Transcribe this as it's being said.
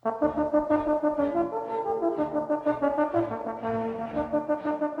You're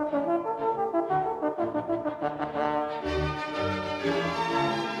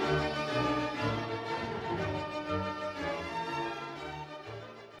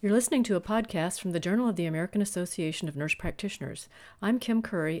listening to a podcast from the Journal of the American Association of Nurse Practitioners. I'm Kim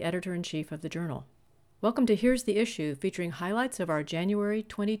Curry, Editor-in-Chief of the Journal. Welcome to Here's the Issue, featuring highlights of our January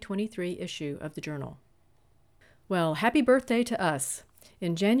 2023 issue of the Journal. Well, happy birthday to us.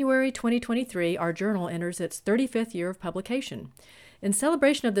 In January 2023, our journal enters its 35th year of publication. In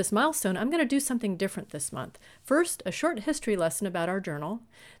celebration of this milestone, I'm going to do something different this month. First, a short history lesson about our journal.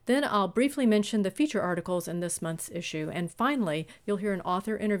 Then I'll briefly mention the feature articles in this month's issue. And finally, you'll hear an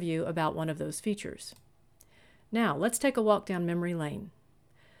author interview about one of those features. Now, let's take a walk down memory lane.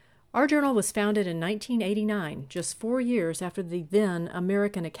 Our journal was founded in 1989, just 4 years after the then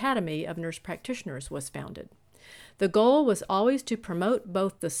American Academy of Nurse Practitioners was founded. The goal was always to promote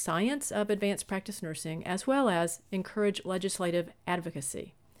both the science of advanced practice nursing as well as encourage legislative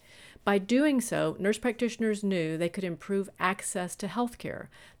advocacy. By doing so, nurse practitioners knew they could improve access to health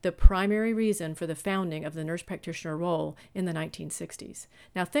care, the primary reason for the founding of the nurse practitioner role in the 1960s.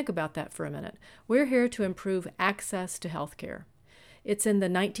 Now think about that for a minute. We're here to improve access to health care. It's in the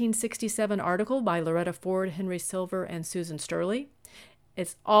 1967 article by Loretta Ford, Henry Silver, and Susan Sturley.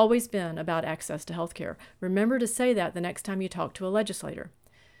 It's always been about access to health care. Remember to say that the next time you talk to a legislator.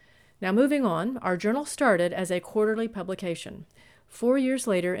 Now moving on, our journal started as a quarterly publication. 4 years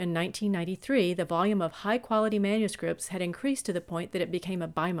later, in 1993, the volume of high-quality manuscripts had increased to the point that it became a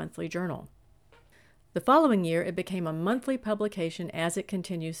bi-monthly journal. The following year, it became a monthly publication as it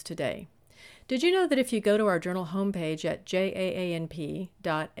continues today. Did you know that if you go to our journal homepage at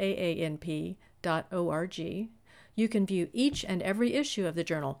jaanp.aanp.org, you can view each and every issue of the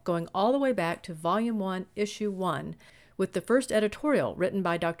journal, going all the way back to Volume 1, Issue 1, with the first editorial written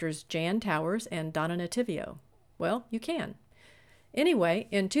by Drs. Jan Towers and Donna Nativio? Well, you can. Anyway,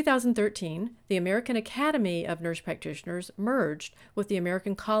 in 2013, the American Academy of Nurse Practitioners merged with the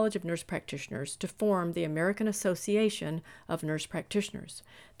American College of Nurse Practitioners to form the American Association of Nurse Practitioners,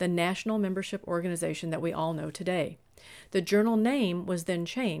 the national membership organization that we all know today. The journal name was then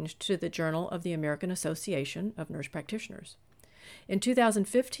changed to the Journal of the American Association of Nurse Practitioners. In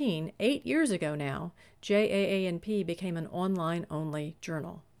 2015, 8 years ago now, JAANP became an online-only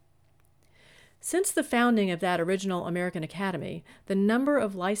journal. Since the founding of that original American Academy, the number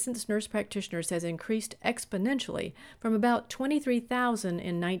of licensed nurse practitioners has increased exponentially from about 23,000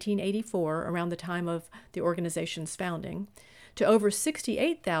 in 1984, around the time of the organization's founding, to over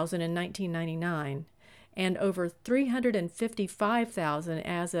 68,000 in 1999, and over 355,000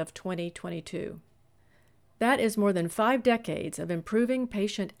 as of 2022. That is more than 5 decades of improving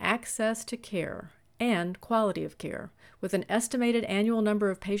patient access to care and quality of care, with an estimated annual number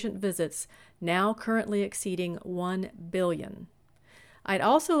of patient visits now currently exceeding 1 billion. I'd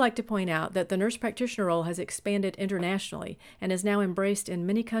also like to point out that the nurse practitioner role has expanded internationally and is now embraced in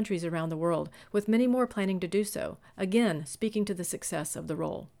many countries around the world, with many more planning to do so, again speaking to the success of the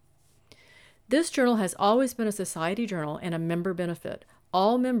role. This journal has always been a society journal and a member benefit.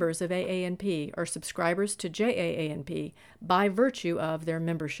 All members of AANP are subscribers to JAANP by virtue of their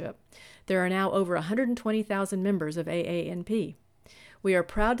membership. There are now over 120,000 members of AANP. We are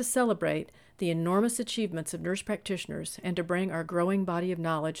proud to celebrate the enormous achievements of nurse practitioners and to bring our growing body of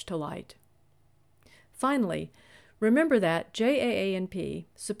knowledge to light. Finally, remember that JAANP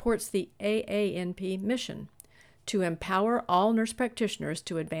supports the AANP mission to empower all nurse practitioners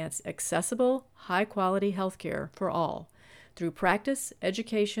to advance accessible, high-quality health care for all through practice,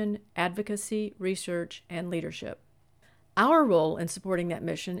 education, advocacy, research, and leadership. Our role in supporting that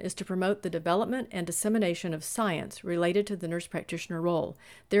mission is to promote the development and dissemination of science related to the nurse practitioner role,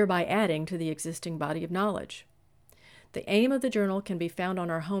 thereby adding to the existing body of knowledge. The aim of the journal can be found on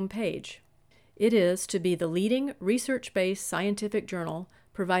our home page. It is to be the leading research-based scientific journal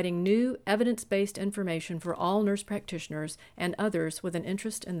providing new evidence-based information for all nurse practitioners and others with an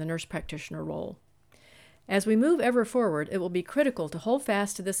interest in the nurse practitioner role. As we move ever forward, it will be critical to hold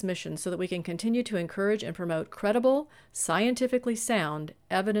fast to this mission so that we can continue to encourage and promote credible, scientifically sound,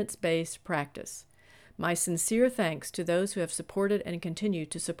 evidence-based practice. My sincere thanks to those who have supported and continue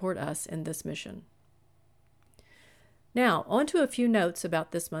to support us in this mission. Now, on to a few notes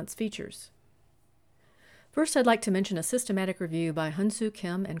about this month's features. First, I'd like to mention a systematic review by Hyunsoo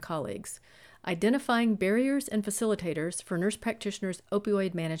Kim and colleagues, Identifying Barriers and Facilitators for Nurse Practitioners'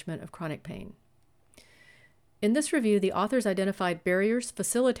 Opioid Management of Chronic Pain. In this review, the authors identified barriers,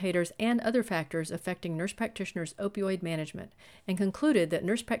 facilitators, and other factors affecting nurse practitioners' opioid management and concluded that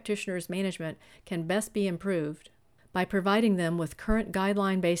nurse practitioners' management can best be improved by providing them with current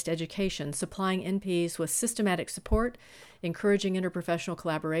guideline-based education, supplying NPs with systematic support, encouraging interprofessional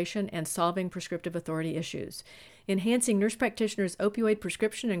collaboration, and solving prescriptive authority issues. Enhancing nurse practitioners' opioid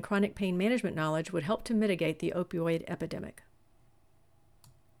prescription and chronic pain management knowledge would help to mitigate the opioid epidemic.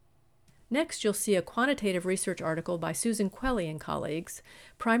 Next, you'll see a quantitative research article by Susan Quelly and colleagues,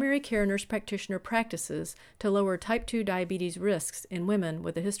 Primary Care Nurse Practitioner Practices to Lower Type 2 Diabetes Risks in Women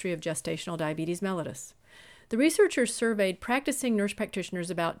with a History of Gestational Diabetes Mellitus. The researchers surveyed practicing nurse practitioners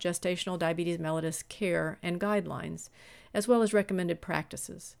about gestational diabetes mellitus care and guidelines, as well as recommended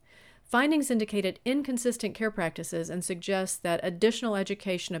practices. Findings indicated inconsistent care practices and suggest that additional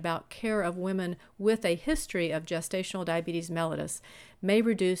education about care of women with a history of gestational diabetes mellitus may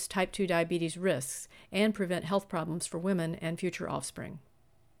reduce type 2 diabetes risks and prevent health problems for women and future offspring.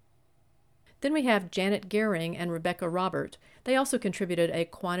 Then we have Janet Gehring and Rebecca Robert. They also contributed a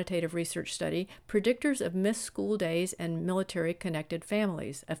quantitative research study, Predictors of Missed School Days and Military-Connected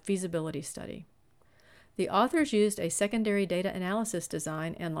Families, a feasibility study. The authors used a secondary data analysis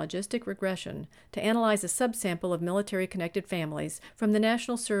design and logistic regression to analyze a subsample of military-connected families from the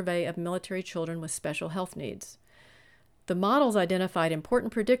National Survey of Military Children with Special Health Needs. The models identified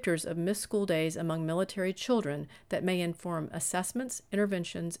important predictors of missed school days among military children that may inform assessments,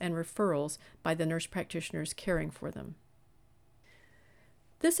 interventions, and referrals by the nurse practitioners caring for them.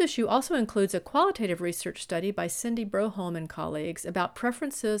 This issue also includes a qualitative research study by Cindy Broholm and colleagues about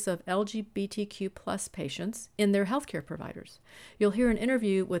preferences of LGBTQ+ patients in their healthcare providers. You'll hear an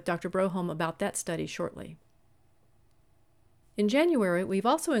interview with Dr. Broholm about that study shortly. In January, we've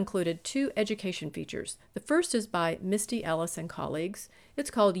also included 2 education features. The first is by Misty Ellis and colleagues.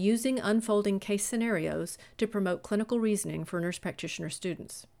 It's called Using Unfolding Case Scenarios to Promote Clinical Reasoning for Nurse Practitioner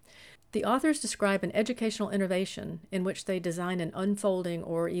Students. The authors describe an educational innovation in which they design an unfolding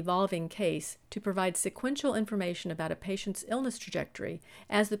or evolving case to provide sequential information about a patient's illness trajectory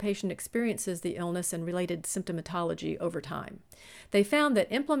as the patient experiences the illness and related symptomatology over time. They found that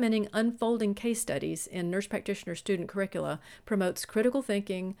implementing unfolding case studies in nurse practitioner student curricula promotes critical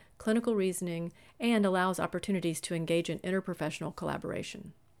thinking, clinical reasoning, and allows opportunities to engage in interprofessional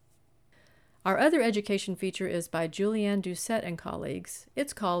collaboration. Our other education feature is by Julianne Doucette and colleagues.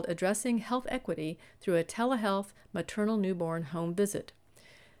 It's called Addressing Health Equity Through a Telehealth Maternal Newborn Home Visit.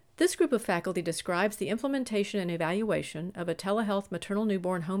 This group of faculty describes the implementation and evaluation of a telehealth maternal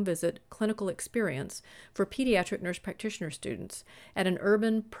newborn home visit clinical experience for pediatric nurse practitioner students at an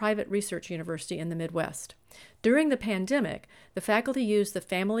urban private research university in the Midwest. During the pandemic, the faculty used the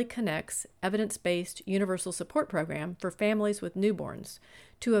Family Connects evidence-based universal support program for families with newborns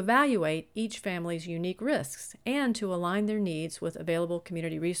to evaluate each family's unique risks and to align their needs with available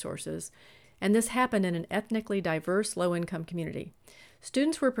community resources, and this happened in an ethnically diverse low-income community.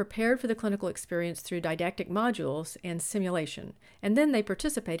 Students were prepared for the clinical experience through didactic modules and simulation, and then they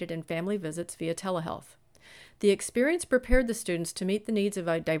participated in family visits via telehealth. The experience prepared the students to meet the needs of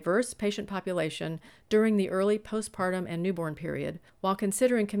a diverse patient population during the early postpartum and newborn period, while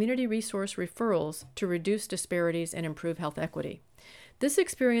considering community resource referrals to reduce disparities and improve health equity. This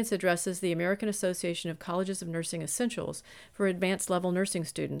experience addresses the American Association of Colleges of Nursing Essentials for advanced level nursing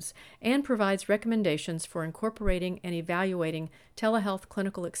students and provides recommendations for incorporating and evaluating telehealth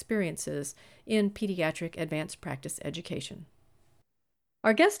clinical experiences in pediatric advanced practice education.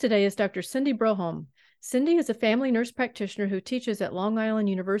 Our guest today is Dr. Cindy Broholm. Cindy is a family nurse practitioner who teaches at Long Island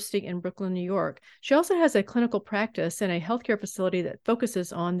University in Brooklyn, New York. She also has a clinical practice in a healthcare facility that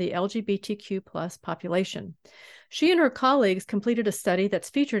focuses on the LGBTQ+ population. She and her colleagues completed a study that's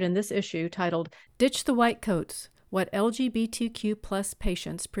featured in this issue titled Ditch the White Coats: What LGBTQ+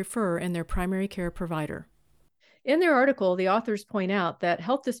 Patients Prefer in Their Primary Care Provider. In their article, the authors point out that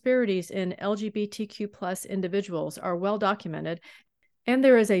health disparities in LGBTQ+ individuals are well documented, and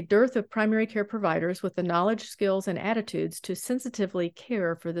there is a dearth of primary care providers with the knowledge, skills, and attitudes to sensitively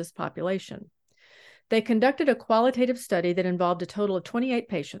care for this population. They conducted a qualitative study that involved a total of 28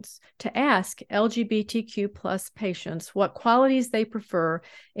 patients to ask LGBTQ+ patients what qualities they prefer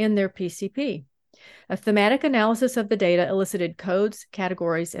in their PCP. A thematic analysis of the data elicited codes,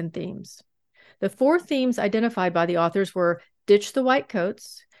 categories, and themes. The 4 themes identified by the authors were ditch the white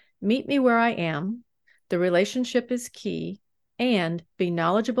coats, meet me where I am, the relationship is key, and be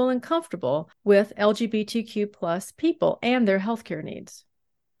knowledgeable and comfortable with LGBTQ+ people and their healthcare needs.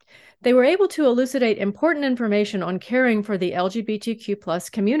 They were able to elucidate important information on caring for the LGBTQ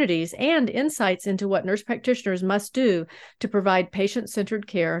plus communities and insights into what nurse practitioners must do to provide patient-centered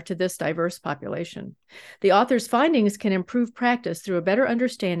care to this diverse population. The author's findings can improve practice through a better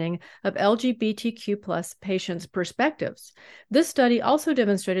understanding of LGBTQ plus patients' perspectives. This study also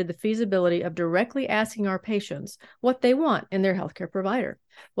demonstrated the feasibility of directly asking our patients what they want in their healthcare provider.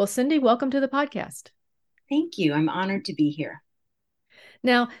 Well, Cindy, welcome to the podcast. Thank you. I'm honored to be here.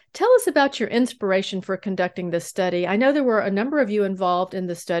 Now, tell us about your inspiration for conducting this study. I know there were a number of you involved in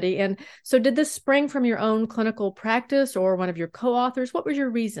the study. And so did this spring from your own clinical practice or one of your co-authors? What was your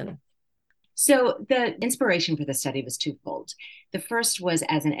reason? So the inspiration for the study was twofold. The first was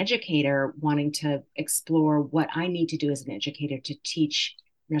as an educator wanting to explore what I need to do as an educator to teach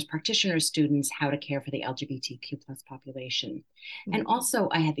nurse practitioner students how to care for the LGBTQ plus population. Mm-hmm. And also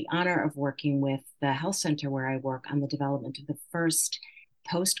I had the honor of working with the health center where I work on the development of the first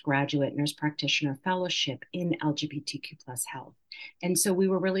postgraduate nurse practitioner fellowship in LGBTQ plus health. And so we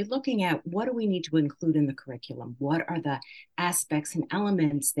were really looking at what do we need to include in the curriculum? What are the aspects and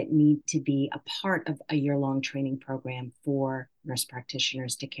elements that need to be a part of a year-long training program for nurse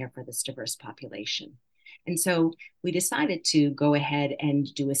practitioners to care for this diverse population? And so we decided to go ahead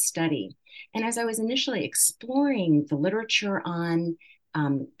and do a study. And as I was initially exploring the literature on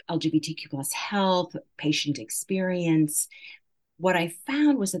LGBTQ plus health, patient experience, what I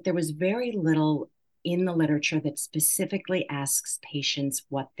found was that there was very little in the literature that specifically asks patients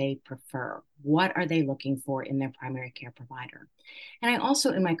what they prefer. What are they looking for in their primary care provider? And I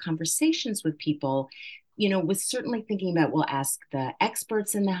also, in my conversations with people, was certainly thinking about, we'll ask the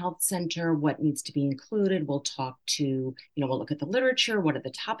experts in the health center what needs to be included. We'll talk to, we'll look at the literature. What are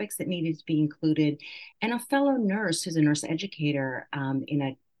the topics that needed to be included? And a fellow nurse who's a nurse educator in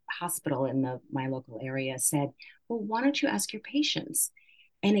a hospital in my local area said, well, why don't you ask your patients?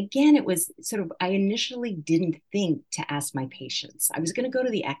 And again, it was sort of, I initially didn't think to ask my patients. I was going to go to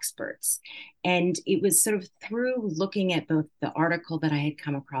the experts. And it was sort of through looking at both the article that I had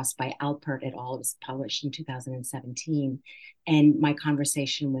come across by Alpert et al., it was published in 2017, and my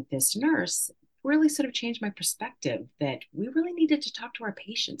conversation with this nurse really sort of changed my perspective that we really needed to talk to our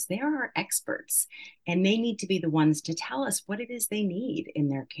patients. They are our experts, and they need to be the ones to tell us what it is they need in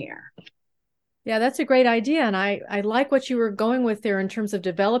their care. Yeah, that's a great idea. And I like what you were going with there in terms of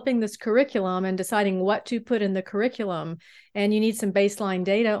developing this curriculum and deciding what to put in the curriculum. And you need some baseline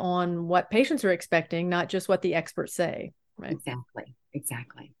data on what patients are expecting, not just what the experts say. Right?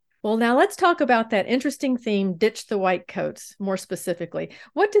 Exactly. Well, now let's talk about that interesting theme, ditch the white coats, more specifically.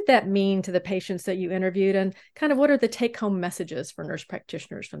 What did that mean to the patients that you interviewed, and kind of what are the take-home messages for nurse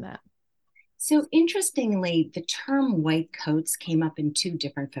practitioners from that? So interestingly, the term white coats came up in two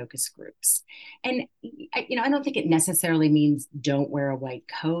different focus groups. And, I don't think it necessarily means don't wear a white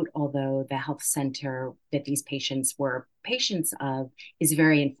coat, although the health center that these patients were patients of is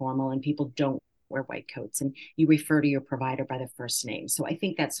very informal and people don't wear white coats. And you refer to your provider by the first name. So I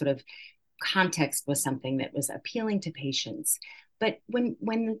think that sort of context was something that was appealing to patients. But when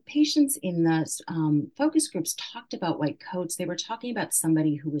the patients in the focus groups talked about white coats, they were talking about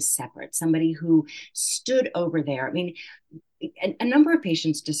somebody who was separate, somebody who stood over there. I mean, a number of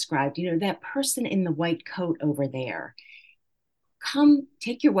patients described, that person in the white coat over there. Come,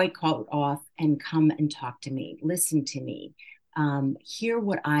 take your white coat off and come and talk to me. Listen to me. Hear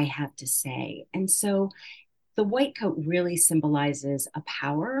what I have to say. And so the white coat really symbolizes a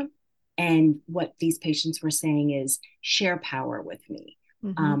power. And what these patients were saying is, share power with me.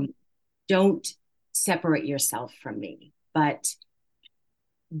 Mm-hmm. Don't separate yourself from me, but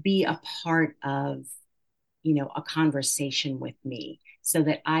be a part of, a conversation with me so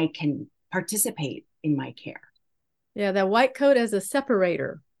that I can participate in my care. Yeah, that white coat as a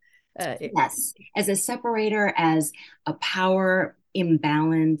separator. Yes, as a separator, as a power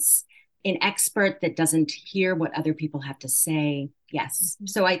imbalance, an expert that doesn't hear what other people have to say. Yes.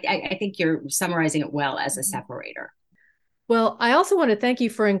 So I think you're summarizing it well as a separator. Well, I also want to thank you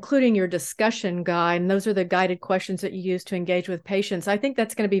for including your discussion guide. And those are the guided questions that you use to engage with patients. I think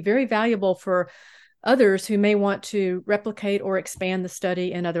that's going to be very valuable for others who may want to replicate or expand the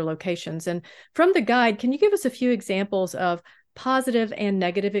study in other locations. And from the guide, can you give us a few examples of positive and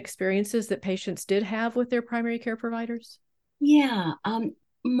negative experiences that patients did have with their primary care providers? Yeah.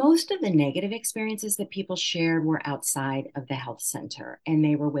 Most of the negative experiences that people shared were outside of the health center, and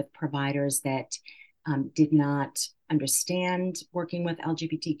they were with providers that did not understand working with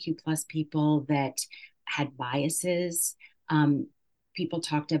LGBTQ plus people, that had biases. People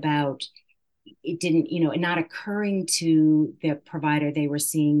talked about it didn't, not occurring to the provider they were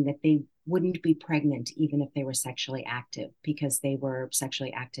seeing that they wouldn't be pregnant even if they were sexually active because they were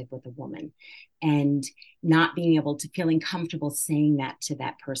sexually active with a woman, and not being able to feeling comfortable saying that to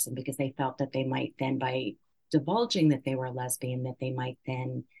that person because they felt that they might then, by divulging that they were a lesbian, that they might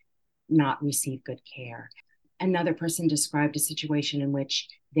then not receive good care. Another person described a situation in which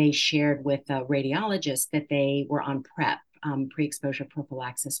they shared with a radiologist that they were on PrEP, pre-exposure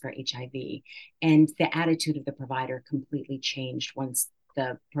prophylaxis for HIV. And the attitude of the provider completely changed once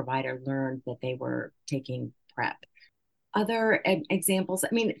the provider learned that they were taking PrEP. Other examples,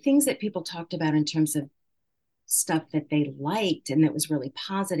 I mean, things that people talked about in terms of stuff that they liked and that was really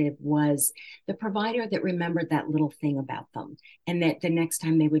positive was the provider that remembered that little thing about them, and that the next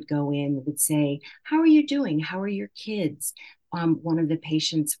time they would go in would say, how are you doing? How are your kids? One of the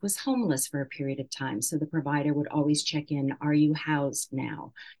patients was homeless for a period of time. So the provider would always check in, are you housed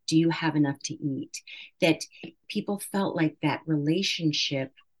now? Do you have enough to eat? That people felt like that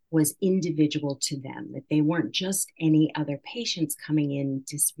relationship was individual to them, that they weren't just any other patients coming in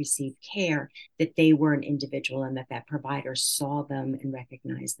to receive care, that they were an individual, and that that provider saw them and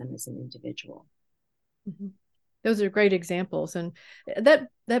recognized them as an individual. Mm-hmm. Those are great examples. And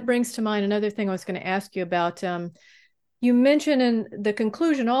that brings to mind another thing I was going to ask you about. You mentioned in the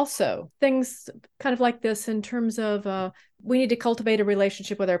conclusion also things kind of like this in terms of we need to cultivate a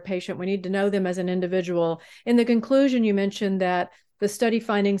relationship with our patient. We need to know them as an individual. In the conclusion, you mentioned that the study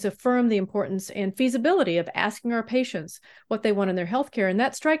findings affirm the importance and feasibility of asking our patients what they want in their healthcare. And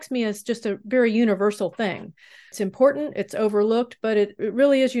that strikes me as just a very universal thing. It's important, it's overlooked, but it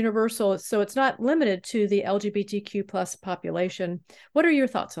really is universal. So it's not limited to the LGBTQ plus population. What are your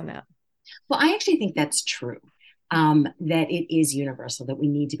thoughts on that? Well, I actually think that's true, that it is universal, that we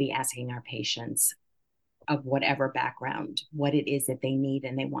need to be asking our patients of whatever background, what it is that they need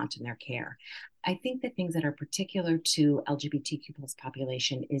and they want in their care. I think the things that are particular to LGBTQ plus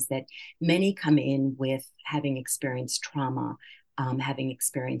population is that many come in with having experienced trauma, having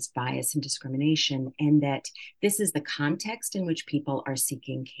experienced bias and discrimination, and that this is the context in which people are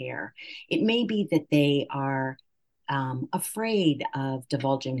seeking care. It may be that they are afraid of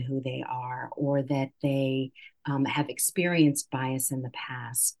divulging who they are, or that they have experienced bias in the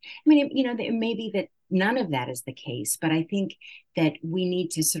past. I mean, it may be that none of that is the case, but I think that we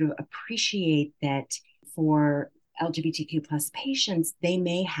need to sort of appreciate that for LGBTQ plus patients, they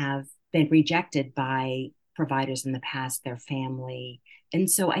may have been rejected by providers in the past, their family. And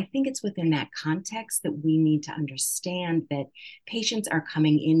so I think it's within that context that we need to understand that patients are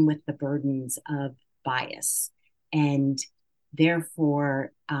coming in with the burdens of bias, and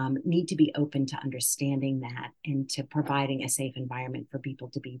therefore need to be open to understanding that and to providing a safe environment for people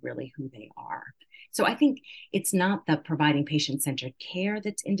to be really who they are. So I think it's not the providing patient-centered care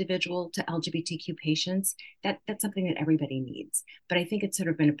that's individual to LGBTQ patients. That's something that everybody needs. But I think it's sort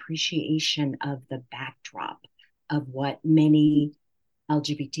of an appreciation of the backdrop of what many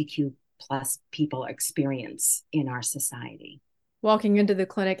LGBTQ plus people experience in our society. Walking into the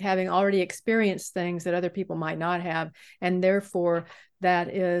clinic having already experienced things that other people might not have, and therefore that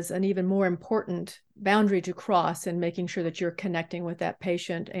is an even more important boundary to cross in making sure that you're connecting with that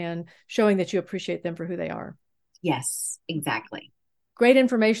patient and showing that you appreciate them for who they are. Yes, exactly. Great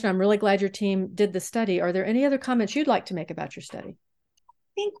information. I'm really glad your team did the study. Are there any other comments you'd like to make about your study?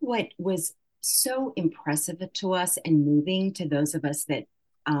 I think what was so impressive to us and moving to those of us that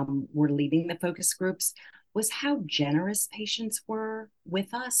were leading the focus groups was how generous patients were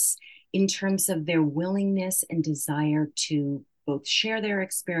with us in terms of their willingness and desire to both share their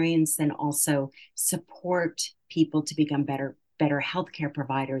experience and also support people to become better healthcare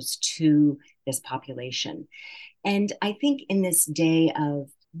providers to this population. And I think in this day of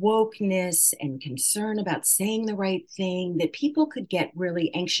wokeness and concern about saying the right thing, that people could get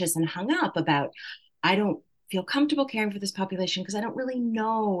really anxious and hung up about, I don't feel comfortable caring for this population because I don't really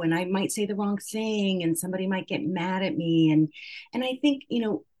know, and I might say the wrong thing and somebody might get mad at me. And I think,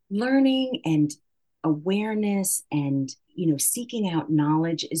 learning and awareness and, seeking out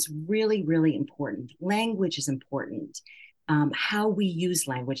knowledge is really, really important. Language is important. How we use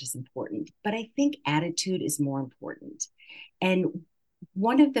language is important, but I think attitude is more important. And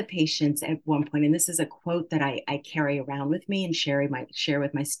one of the patients at one point, and this is a quote that I carry around with me and share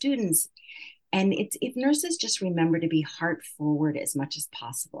with my students, and it's, if nurses just remember to be heart forward as much as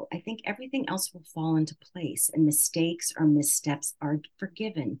possible, I think everything else will fall into place, and mistakes or missteps are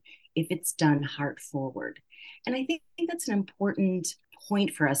forgiven if it's done heart forward. And I think that's an important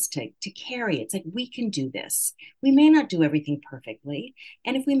point for us to carry. It's like, we can do this. We may not do everything perfectly.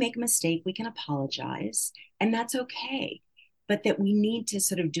 And if we make a mistake, we can apologize, and that's okay. but that we need to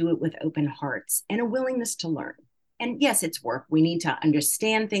sort of do it with open hearts and a willingness to learn. And yes, it's work. We need to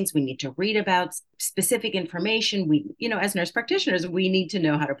understand things. We need to read about specific information. As nurse practitioners, we need to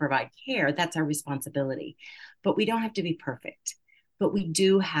know how to provide care. That's our responsibility. But we don't have to be perfect. But we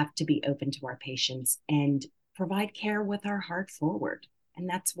do have to be open to our patients and provide care with our heart forward. And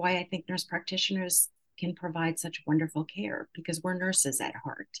that's why I think nurse practitioners can provide such wonderful care, because we're nurses at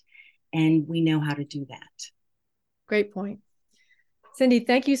heart and we know how to do that. Great point. Cindy,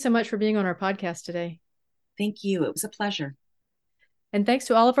 thank you so much for being on our podcast today. Thank you. It was a pleasure. And thanks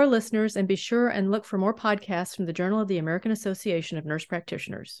to all of our listeners, and be sure and look for more podcasts from the Journal of the American Association of Nurse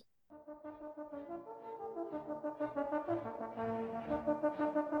Practitioners.